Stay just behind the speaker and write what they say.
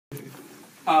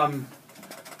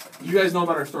You guys know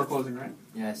about our store closing, right?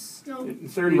 Yes. No. In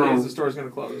 30 days, the store is going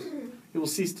to close. It will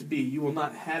cease to be. You will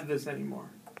not have this anymore.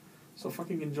 So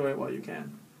fucking enjoy it while you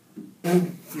can.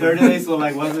 30 days, so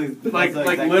like what's the Like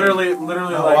exact literally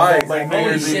why? like New Holy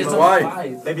Year's shit, Eve. it's Why?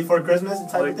 on 5. day before Christmas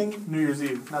type Like of thing? New Year's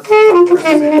Eve. Not Christmas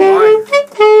Eve.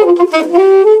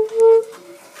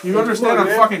 You understand I'm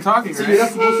fucking talking, right? You're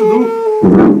supposed to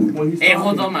do when he's Hey, talking.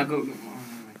 hold on, my go.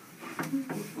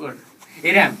 Look.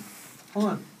 Mira, Hold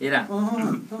on. mira. Oh, hold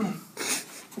on. Hold on.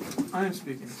 I am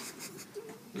speaking.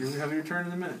 You have your turn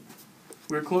in a minute.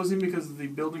 We're closing because the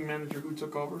building manager who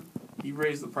took over, he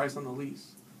raised the price on the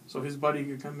lease. So his buddy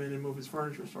could come in and move his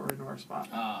furniture store into our spot.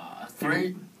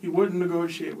 3. He wouldn't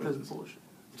negotiate with That's us. bullshit.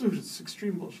 Dude, it's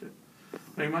extreme bullshit.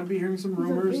 Now, you might be hearing some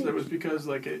rumors that it was because,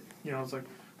 like, it's like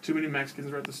too many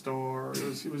Mexicans were at the store.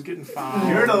 It was getting fouled.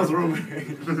 You heard those rumors.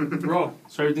 Bro,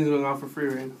 So everything's going out for free,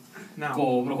 right? now,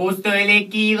 Cobro justo el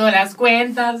liquido las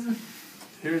cuentas.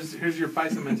 here's your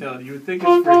paisa mentality. You would think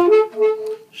it's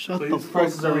free. Shut Please. the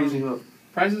prices are raising up.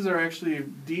 Prices are actually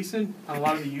decent on a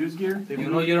lot of the used gear. You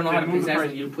know you don't know how to move the present price.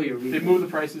 when you put your They reason. moved the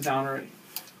prices down already.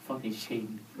 Fucking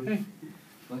shame. Hey,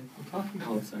 What? I'm talking.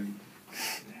 Oh, sorry.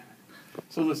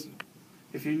 So listen,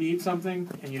 if you need something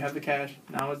and you have the cash,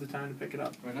 now is the time to pick it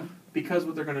up. Right now? Because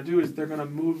what they're going to do is they're going to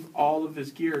move all of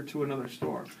this gear to another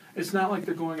store. It's not like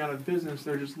they're going out of business,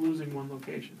 they're just losing one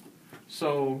location.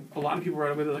 So a lot of people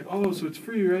right away, they're like, oh, so it's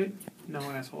free, right? No,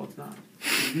 asshole, it's not.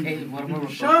 Hey, what am I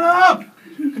Shut up!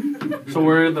 So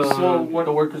where are the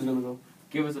what workers gonna go?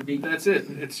 Give us a beat. That's it.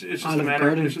 It's just Olive a matter.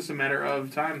 Garden. It's just a matter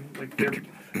of time. Like they're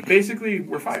basically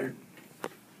we're fired.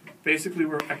 Basically,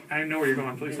 I know where you're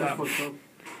going. Please stop.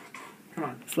 Come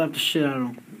on. Slap the shit out of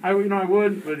him. I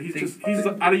would, but he's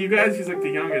out of you guys. He's like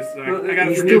the youngest. So I gotta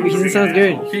He's forgive him. stupid. He for sounds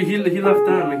being an good. asshole. He left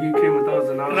them and he came with us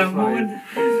and I was Ramón.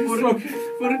 like,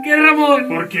 ¿Por qué, Ramón?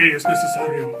 ¿Por qué es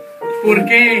necesario? ¿Por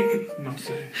qué? No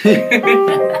sé.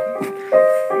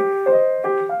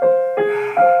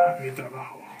 Mi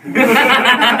trabajo.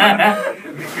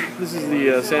 This is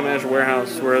the Sam Ash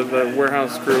warehouse, where the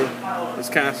warehouse crew is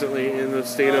constantly in the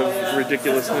state of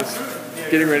ridiculousness,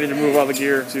 getting ready to move all the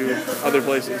gear to other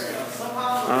places.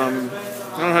 I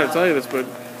don't know how to tell you this, but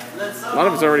a lot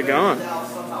of it's already gone.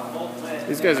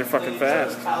 These guys are fucking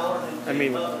fast. I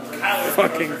mean,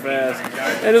 fucking fast.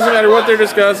 It doesn't matter what they're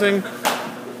discussing,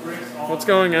 what's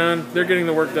going on, they're getting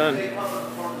the work done. It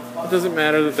doesn't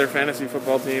matter that their fantasy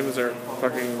football teams are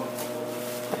fucking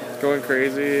going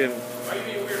crazy and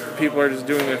people are just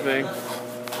doing their thing.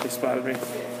 They spotted me. I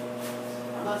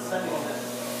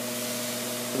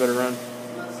better run.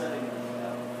 I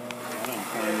don't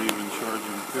plan even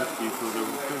charging 50 for the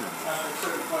return.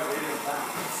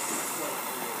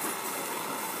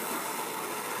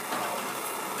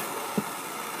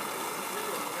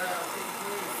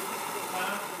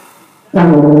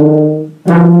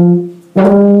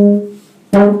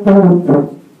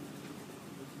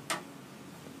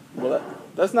 Well,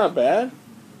 that's not bad.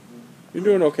 You're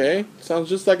doing okay. Sounds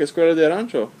just like Escuela de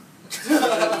Rancho.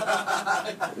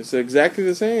 It's exactly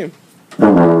the same.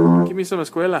 Give me some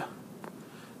Escuela.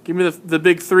 Give me the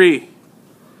big 3.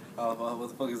 What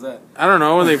the fuck is that? I don't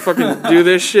know, when they fucking do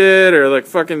this shit, or like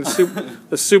fucking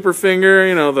the super finger,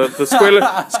 you know, the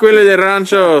Escuela de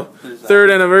Rancho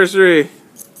 3rd anniversary.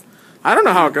 I don't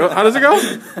know how it goes. How does it go?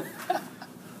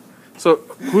 So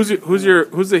who's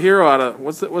the hero out of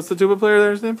what's the tuba player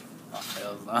there's name?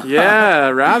 Yeah,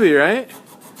 Robbie, right?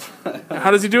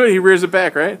 How does he do it? He rears it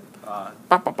back, right?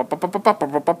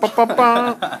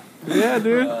 Yeah,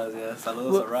 dude.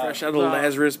 Look, fresh out of the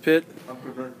Lazarus pit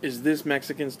is this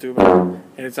Mexican's tuba,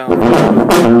 and it sounds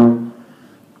really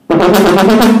good.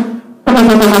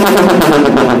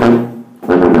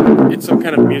 It's some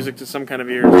kind of music to some kind of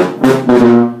ears.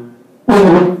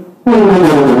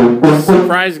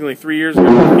 Surprisingly, 3 years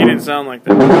ago, he didn't sound like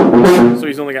that, so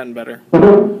he's only gotten better.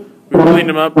 We cleaned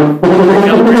him up,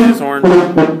 recalibrated his horn,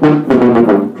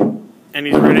 and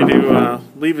he's ready to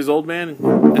leave his old man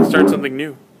and start something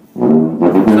new.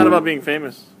 It's not about being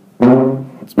famous.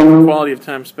 It's about the quality of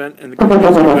time spent and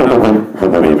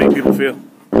the way you make people feel.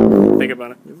 Think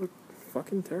about it. You look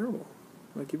fucking terrible.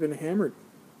 Like you've been hammered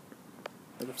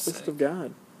by the fist of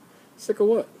God. Sick of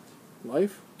what?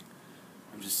 Life?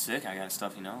 I'm just sick. I got a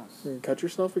stuffy nose. You can cut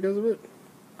yourself because of it?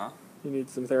 Huh? You need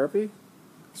some therapy?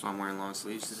 That's why I'm wearing long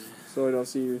sleeves today. So I don't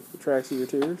see the tracks of your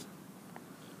tears?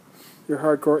 Your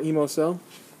hardcore emo cell?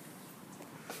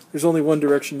 There's only one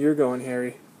direction you're going,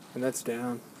 Harry, and that's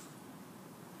down.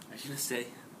 Are you gonna stay?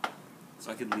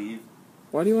 So I could leave?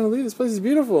 Why do you want to leave? This place is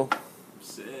beautiful. I'm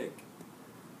sick.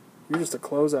 You're just a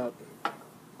closeout.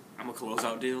 I'm a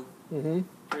closeout deal. Mm-hmm.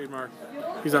 Trademark.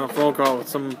 He's on a phone call with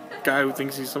some guy who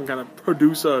thinks he's some kind of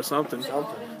producer or something.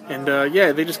 And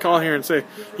yeah, they just call here and say,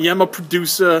 "Yeah, I'm a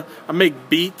producer. I make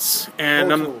beats,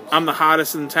 and I'm the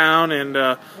hottest in town. And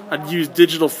I use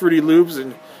digital Fruity Loops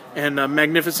and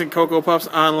magnificent Cocoa Puffs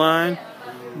online.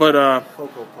 But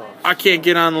I can't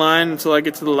get online until I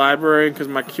get to the library because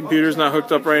my computer's not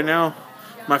hooked up right now.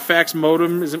 My fax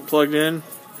modem isn't plugged in.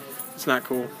 It's not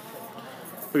cool.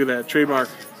 Look at that. Trademark.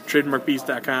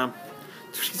 TrademarkBeats.com.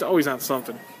 She's always on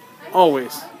something.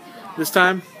 Always. This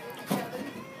time,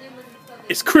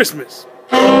 it's Christmas.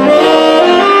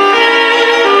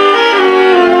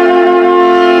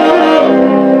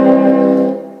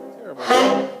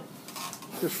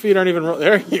 Your feet aren't even.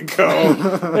 There you go.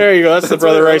 There you go. That's the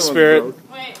Brother Rice spirit.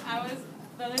 Wait,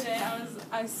 the other day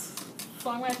I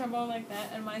swung my trombone like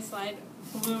that, and my slide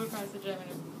flew across the gym and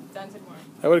it dented more.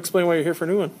 That would explain why you're here for a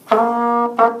new one. I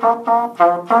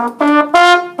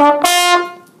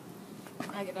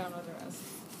get down with the rest.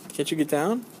 Can't you get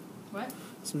down? What?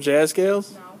 Some jazz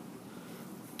scales? No.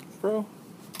 Bro,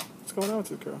 what's going on with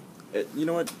this girl? You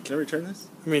know what? Can I return this?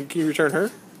 I mean, can you return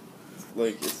her?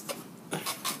 Like, it's... I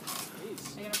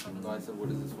gotta put No, I said, what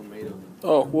is this one made of?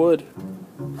 Oh, wood.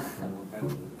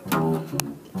 I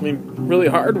mean, really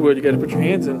hard wood, you gotta put your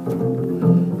hands in.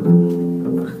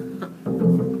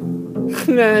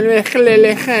 No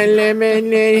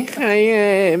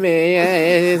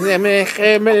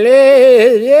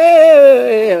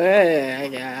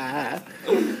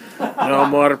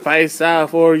more paisa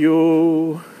for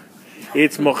you.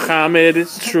 It's Muhammad,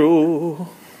 it's true.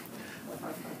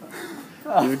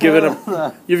 You've given up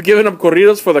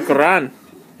corridos for the Quran.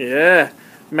 Yeah.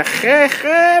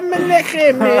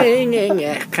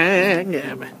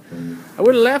 I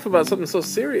wouldn't laugh about something so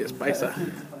serious, paisa.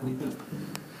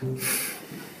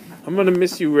 I'm gonna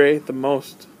miss you, Ray, the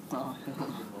most.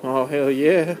 Oh, hell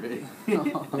yeah.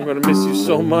 I'm gonna miss you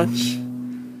so much.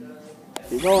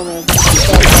 Keep going, man.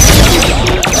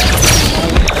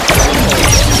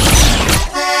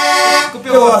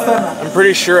 I'm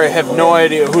pretty sure I have no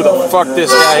idea who the fuck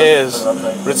this guy is,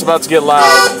 but it's about to get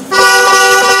loud.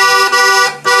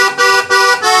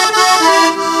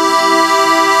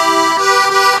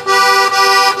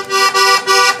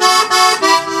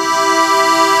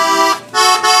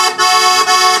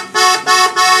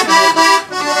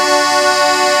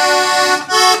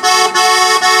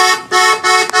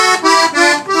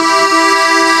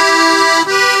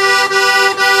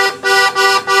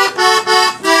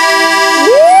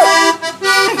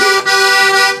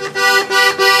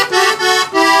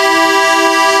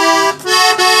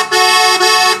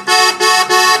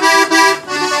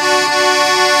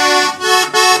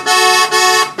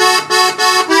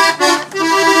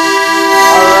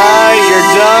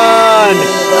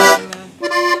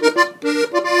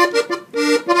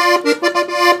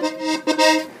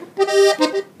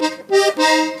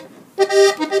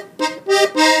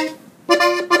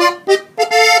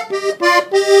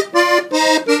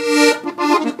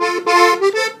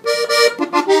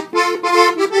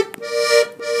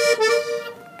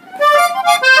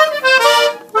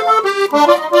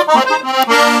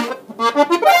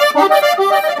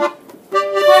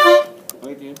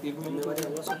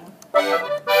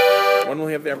 When will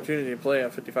he have the opportunity to play a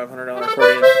 $5,500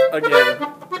 accordion again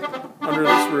under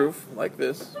this roof like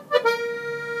this?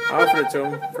 I offered it to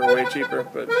him for way cheaper,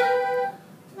 but I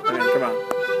mean, come on.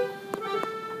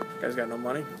 Guy's got no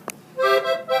money. He's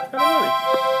got no money.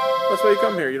 That's why you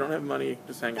come here. You don't have money.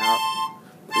 Just hang out,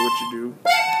 do what you do,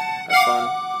 have fun,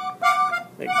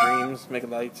 make dreams, make a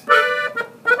light,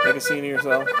 make a scene of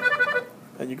yourself,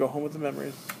 and you go home with the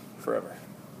memories forever.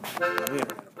 On the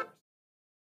internet.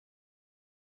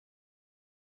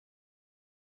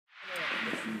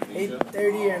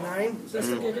 8:30 or 9. So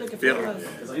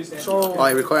Oh,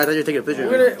 I record. I thought you were taking a picture.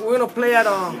 we're gonna play at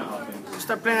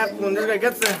start playing at when this guy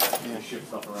gets there.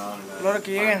 Lo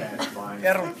que lleguen.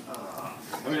 Fierro.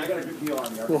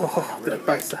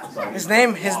 His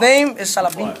name is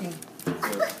Salabinky.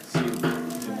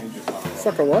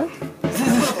 Sucker what?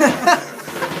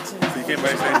 You can't buy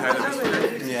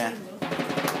sanitizer. Yeah. I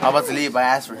was about to leave, but I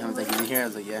asked for him. I was like, is he here? I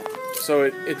was like, yeah. So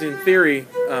it's in theory,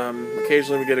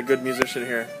 occasionally we get a good musician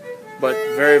here, but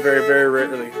very, very, very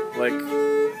rarely. Like, I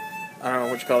don't know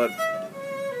what you call it,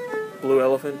 Blue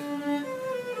Elephant.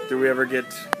 Do we ever get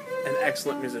an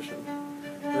excellent musician?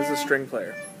 This is a string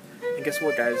player. And guess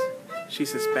what, guys?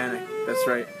 She's Hispanic. That's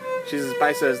right. She's as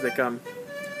paisa as they come.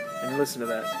 And listen to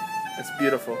that. That's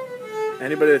beautiful.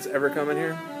 Anybody that's ever come in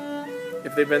here,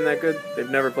 if they've been that good, they've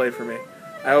never played for me.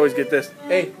 I always get this.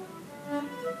 Hey,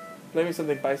 play me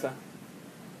something paisa.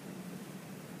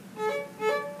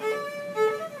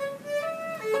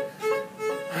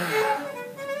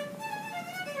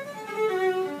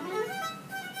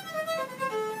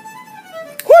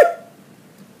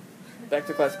 back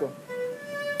to classical.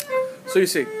 So you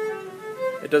see,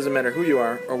 it doesn't matter who you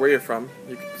are or where you're from.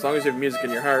 As long as you have music in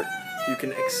your heart, you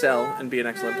can excel and be an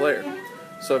excellent player.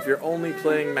 So if you're only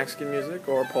playing Mexican music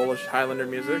or Polish Highlander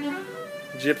music,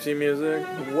 gypsy music,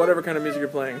 whatever kind of music you're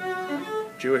playing,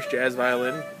 Jewish jazz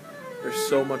violin, there's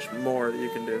so much more that you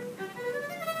can do.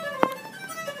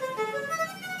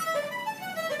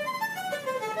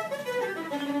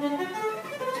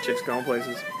 Chick's going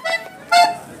places.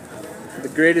 The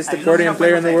greatest accordion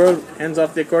player in the world hands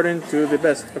off the accordion to the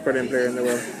best accordion player in the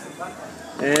world.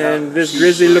 And this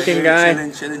grizzly-looking guy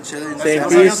saying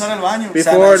peace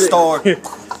before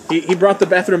he brought the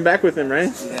bathroom back with him,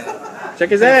 right? Yeah.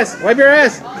 Check his ass. Wipe your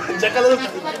ass. Check a little.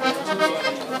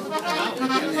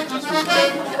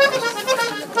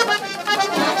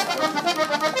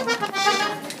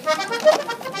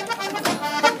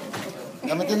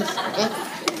 ¿Ya me entiendes? ¿Okay?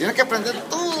 Tienes que aprender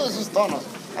todos esos tonos,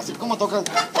 así como tocas.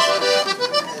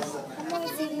 ¿Cómo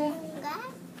decirle?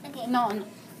 No, no.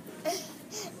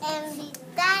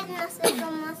 Invitar, no sé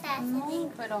cómo se hace.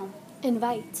 No, pero...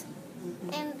 Invite.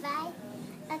 Invite.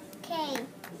 Ok.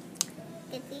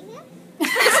 ¿Qué diga?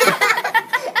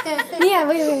 Mira,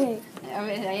 voy. A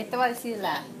ver, ahí te va a decir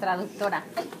la traductora.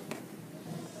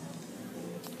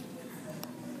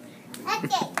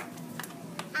 Ok.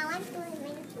 I want to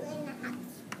meet you in the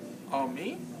house. Oh,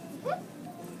 me?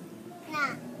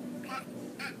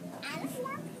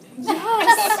 No.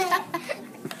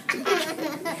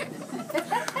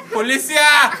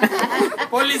 ¡Policía!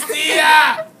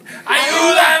 ¡Policía!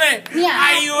 ¡Ayúdame!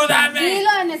 ¡Ayúdame!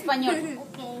 Dilo en español.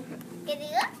 Okay. ¿Qué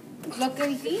digo? Lo que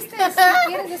dijiste, si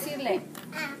quieres decirle.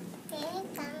 Can you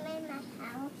come in my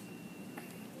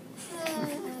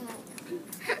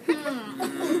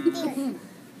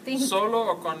house? ¿Solo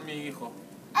o con mi hijo?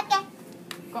 Ok.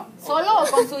 ¿Solo o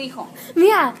con su hijo?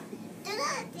 Mira.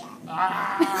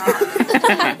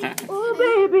 Oh,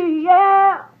 baby,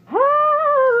 yeah.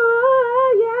 Oh,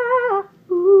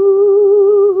 yeah.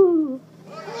 Ooh.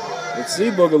 Let's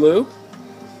see, Boogaloo.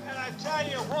 And I tell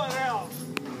you what else,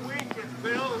 we can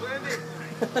build anything.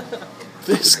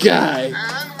 This guy. And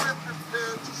we're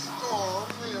prepared to storm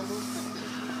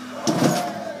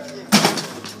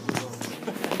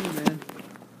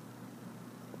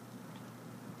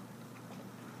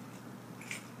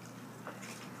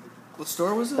What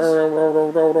store was this?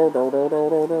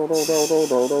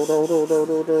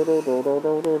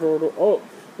 Oh,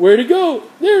 where'd he go?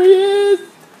 There he is!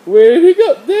 Where'd he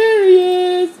go? There he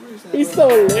is! He's so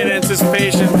late. In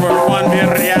anticipation for Juan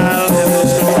Villarreal and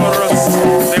los Cocorros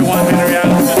de Juan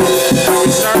Villarreal. We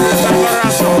start with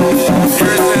Tamborazo.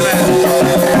 Here is the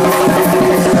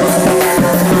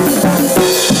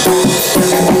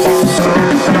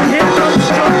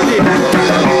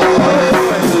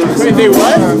Wait, they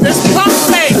what? This pump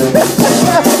fake!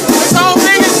 This whole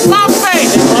thing is pump fake!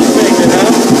 It's pump fake, you know?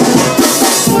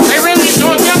 They really do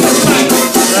a younger fight!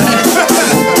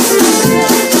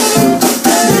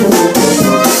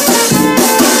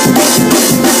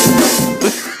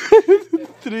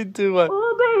 3, 2, 1.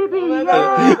 Oh, baby,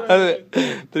 yeah.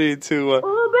 3, 2, 1.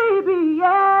 Oh, baby,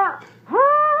 yeah. Oh,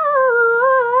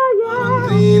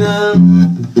 yeah.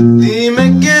 Dime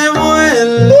que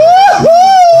vuelve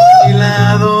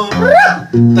lado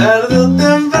tarde o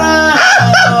temprano.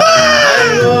 Ay,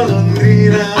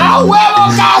 golondrina. ¡A huevo,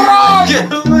 cabrón! Que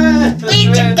vuelve.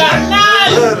 ¡Pinche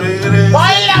carnal!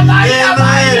 ¡Baila, baila,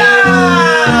 baila!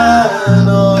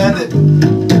 No, vete.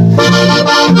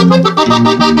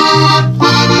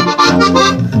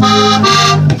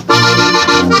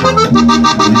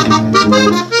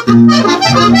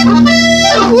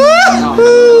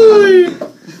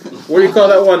 What do you call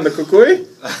that one? The kukui?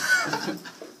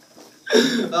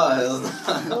 Oh, hell no.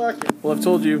 Well, I've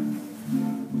told you,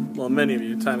 well, many of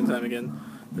you, time and time again,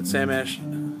 that Sam Ash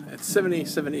at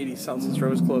 7780 Celsius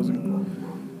Row is closing.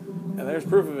 And there's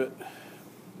proof of it.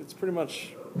 It's pretty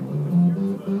much,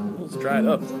 well, it's dried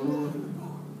up.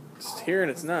 It's here and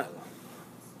it's not.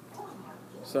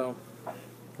 So,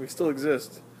 we still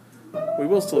exist. We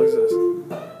will still exist.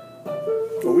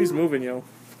 But we's moving, yo.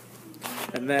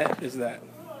 And that is that.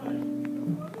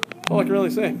 That's all I can really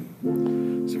say.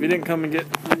 So if you didn't come and get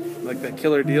like that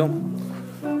killer deal,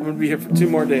 I'm gonna be here for 2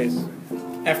 more days.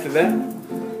 After that,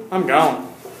 I'm gone.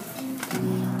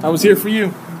 I was here for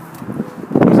you.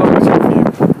 I was always here for you.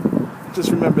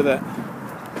 Just remember that.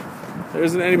 There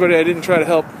isn't anybody I didn't try to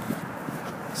help,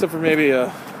 except for maybe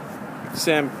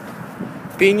Sam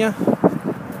Piña,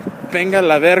 Venga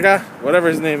la Verga, whatever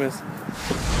his name is.